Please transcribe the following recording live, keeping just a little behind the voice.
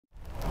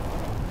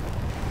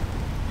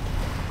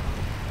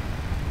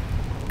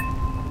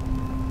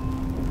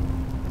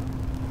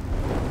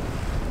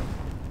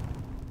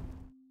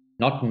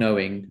not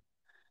knowing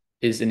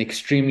is an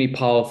extremely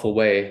powerful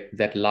way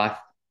that life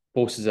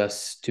forces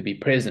us to be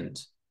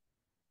present.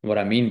 What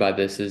I mean by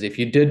this is if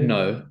you did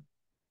know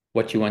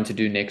what you want to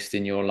do next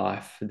in your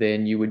life,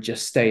 then you would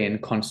just stay in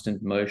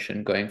constant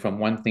motion, going from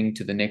one thing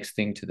to the next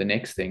thing to the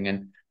next thing.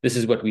 And this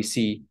is what we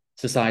see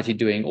society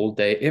doing all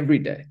day, every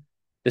day.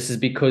 This is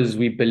because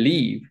we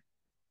believe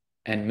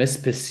and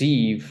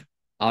misperceive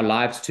our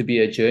lives to be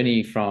a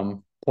journey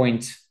from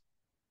point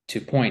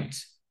to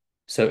point.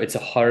 So it's a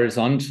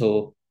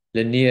horizontal,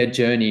 linear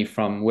journey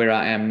from where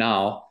I am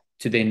now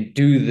to then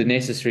do the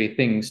necessary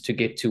things to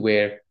get to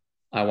where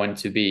I want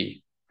to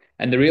be.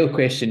 And the real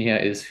question here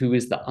is, who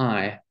is the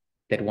I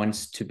that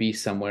wants to be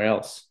somewhere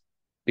else?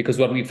 Because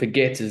what we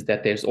forget is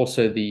that there's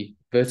also the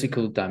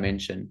vertical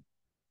dimension,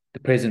 the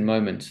present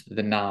moment,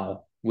 the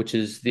now, which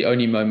is the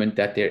only moment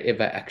that there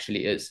ever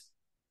actually is.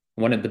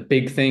 One of the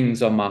big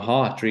things on my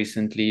heart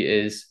recently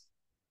is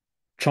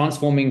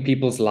transforming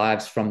people's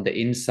lives from the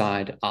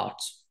inside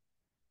out.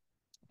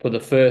 For the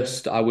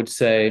first, I would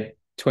say,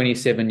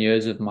 27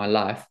 years of my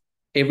life,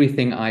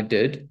 everything I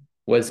did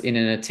was in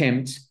an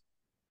attempt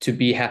to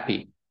be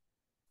happy,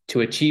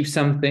 to achieve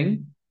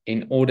something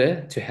in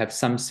order to have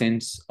some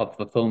sense of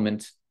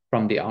fulfillment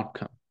from the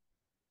outcome.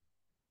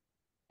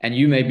 And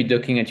you may be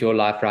looking at your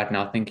life right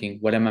now thinking,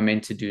 what am I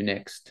meant to do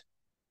next?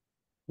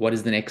 What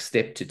is the next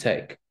step to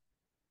take?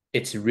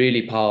 It's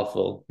really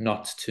powerful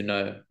not to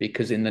know,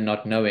 because in the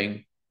not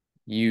knowing,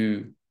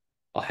 you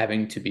are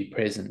having to be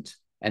present.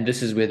 And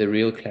this is where the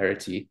real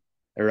clarity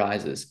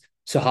arises.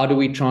 So how do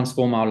we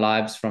transform our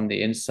lives from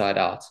the inside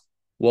out?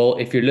 Well,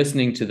 if you're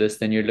listening to this,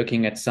 then you're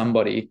looking at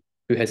somebody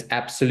who has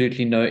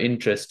absolutely no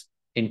interest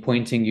in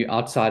pointing you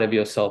outside of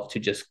yourself to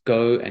just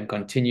go and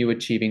continue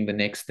achieving the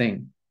next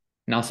thing.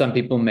 Now, some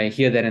people may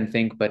hear that and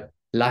think, but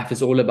life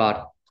is all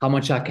about how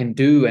much I can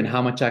do and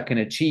how much I can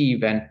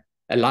achieve. And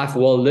a life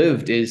well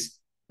lived is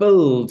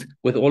filled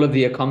with all of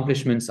the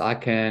accomplishments I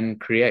can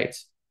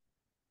create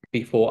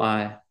before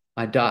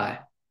I die.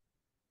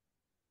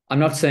 I'm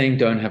not saying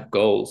don't have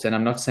goals, and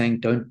I'm not saying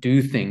don't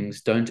do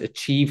things, don't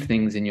achieve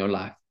things in your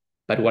life.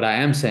 But what I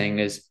am saying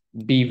is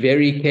be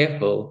very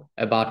careful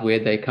about where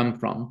they come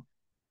from.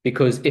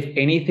 Because if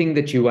anything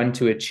that you want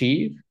to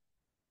achieve,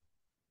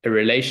 a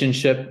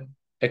relationship,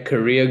 a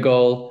career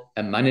goal,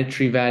 a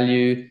monetary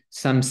value,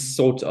 some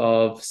sort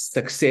of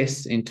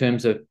success in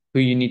terms of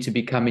who you need to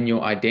become in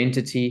your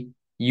identity,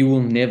 you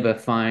will never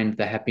find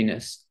the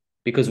happiness.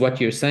 Because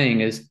what you're saying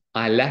is,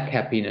 I lack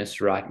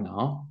happiness right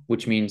now,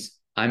 which means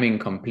I'm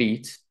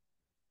incomplete.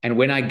 And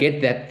when I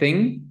get that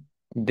thing,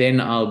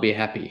 then I'll be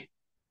happy.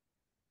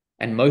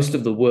 And most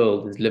of the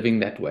world is living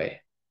that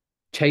way,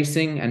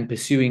 chasing and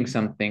pursuing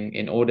something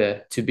in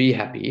order to be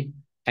happy.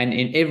 And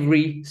in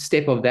every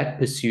step of that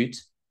pursuit,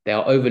 they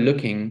are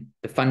overlooking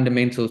the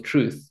fundamental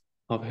truth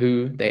of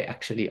who they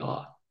actually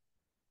are.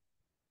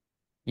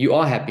 You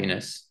are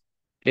happiness.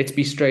 Let's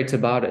be straight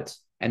about it.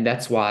 And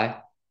that's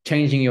why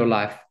changing your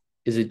life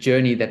is a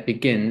journey that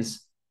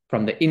begins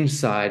from the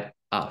inside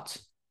out.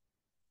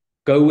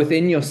 Go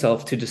within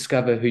yourself to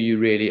discover who you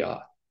really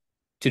are,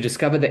 to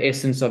discover the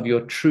essence of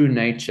your true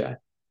nature,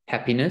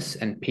 happiness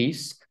and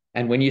peace.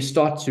 And when you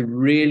start to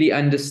really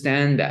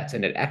understand that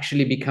and it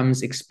actually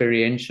becomes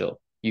experiential,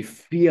 you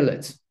feel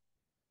it,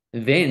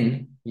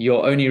 then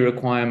your only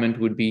requirement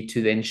would be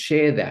to then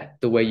share that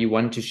the way you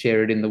want to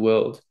share it in the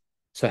world.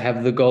 So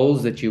have the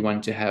goals that you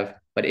want to have,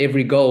 but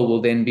every goal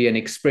will then be an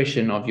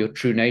expression of your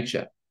true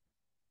nature.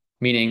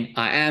 Meaning,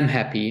 I am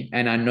happy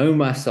and I know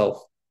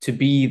myself to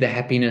be the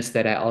happiness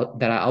that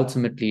I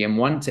ultimately am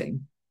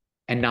wanting.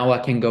 And now I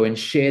can go and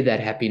share that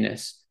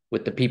happiness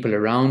with the people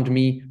around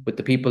me, with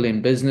the people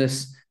in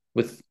business,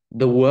 with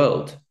the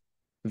world,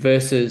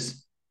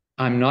 versus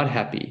I'm not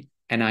happy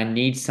and I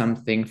need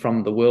something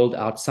from the world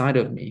outside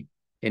of me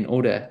in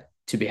order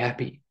to be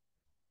happy.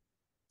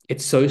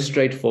 It's so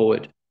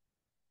straightforward,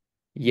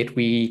 yet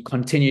we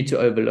continue to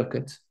overlook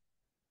it.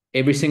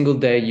 Every single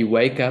day you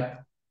wake up,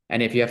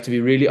 and if you have to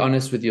be really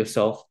honest with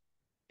yourself,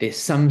 there's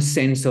some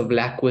sense of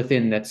lack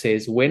within that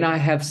says, when I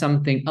have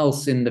something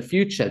else in the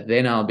future,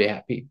 then I'll be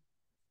happy.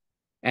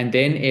 And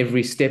then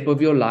every step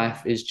of your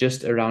life is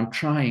just around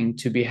trying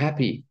to be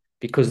happy,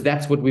 because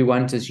that's what we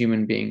want as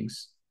human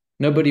beings.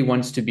 Nobody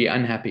wants to be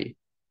unhappy.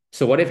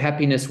 So what if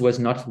happiness was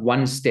not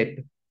one step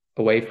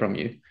away from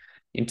you?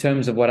 In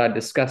terms of what I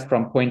discussed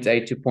from point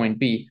A to point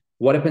B,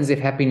 what happens if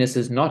happiness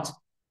is not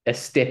a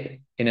step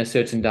in a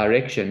certain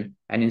direction,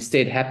 and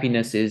instead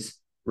happiness is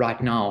right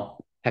now?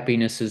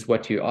 Happiness is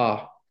what you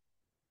are.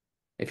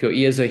 If your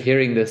ears are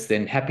hearing this,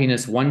 then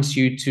happiness wants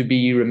you to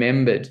be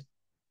remembered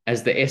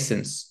as the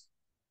essence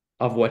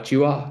of what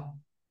you are.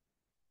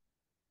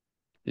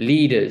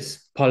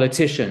 Leaders,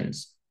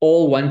 politicians,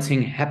 all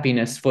wanting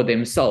happiness for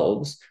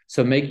themselves,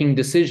 so making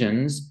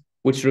decisions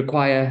which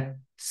require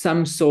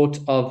some sort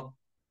of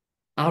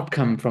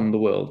outcome from the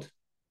world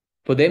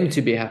for them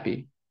to be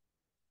happy.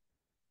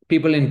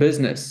 People in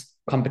business,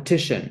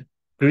 competition,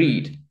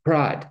 greed,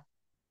 pride,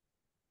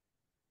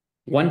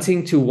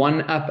 wanting to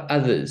one up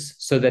others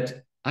so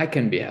that I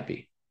can be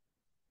happy.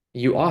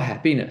 You are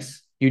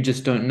happiness. You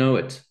just don't know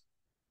it.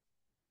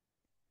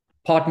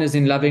 partners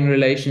in loving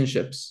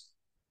relationships,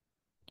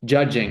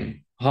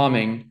 judging,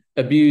 harming,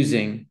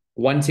 abusing,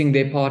 wanting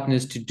their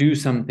partners to do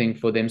something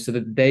for them so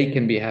that they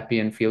can be happy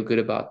and feel good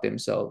about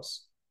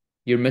themselves.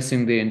 You're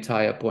missing the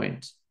entire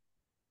point.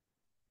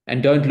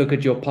 And don't look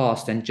at your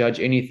past and judge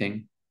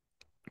anything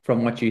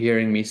from what you're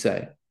hearing me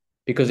say.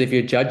 Because if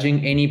you're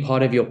judging any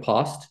part of your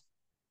past,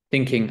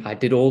 thinking, I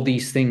did all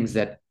these things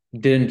that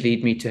didn't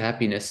lead me to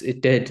happiness,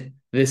 it did.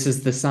 This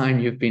is the sign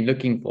you've been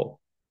looking for.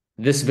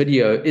 This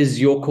video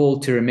is your call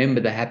to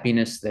remember the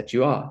happiness that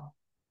you are.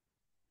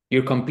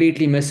 You're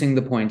completely missing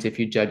the point if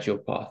you judge your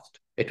past.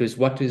 It was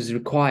what is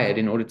required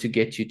in order to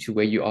get you to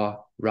where you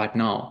are right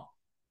now.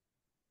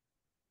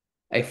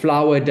 A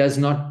flower does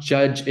not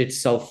judge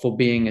itself for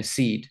being a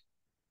seed.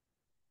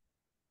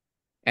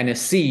 And a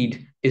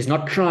seed is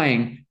not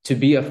trying to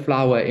be a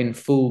flower in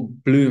full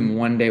bloom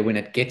one day when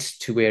it gets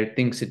to where it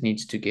thinks it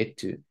needs to get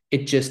to.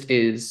 It just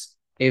is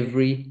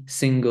every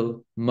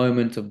single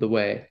moment of the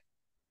way,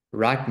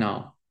 right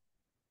now.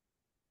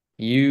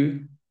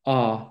 You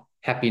are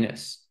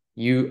happiness.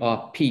 You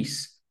are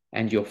peace.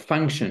 And your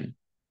function,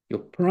 your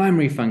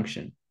primary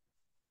function,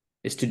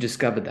 is to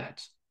discover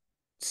that.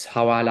 It's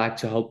how I like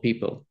to help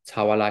people. It's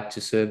how I like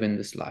to serve in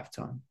this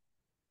lifetime.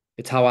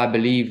 It's how I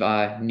believe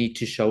I need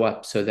to show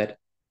up so that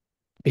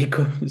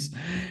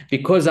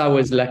because I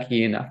was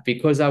lucky enough,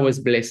 because I was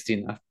blessed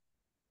enough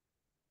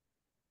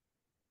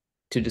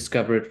to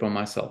discover it for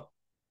myself.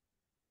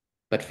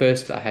 But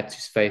first, I had to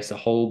face a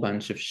whole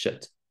bunch of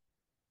shit,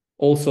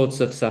 all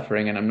sorts of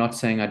suffering. And I'm not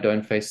saying I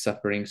don't face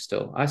suffering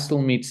still. I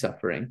still meet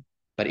suffering.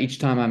 But each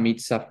time I meet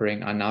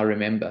suffering, I now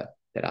remember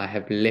that I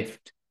have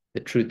left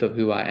the truth of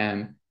who I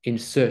am in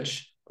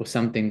search for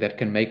something that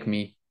can make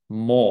me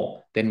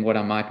more than what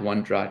I might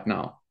want right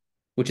now,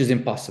 which is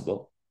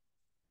impossible.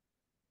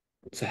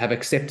 So have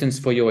acceptance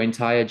for your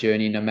entire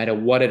journey, no matter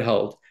what it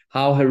held,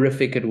 how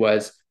horrific it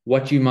was,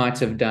 what you might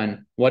have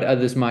done, what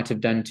others might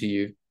have done to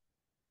you.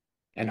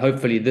 And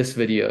hopefully this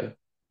video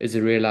is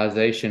a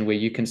realization where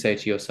you can say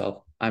to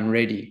yourself, I'm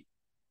ready.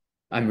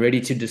 I'm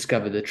ready to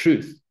discover the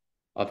truth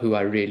of who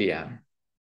I really am.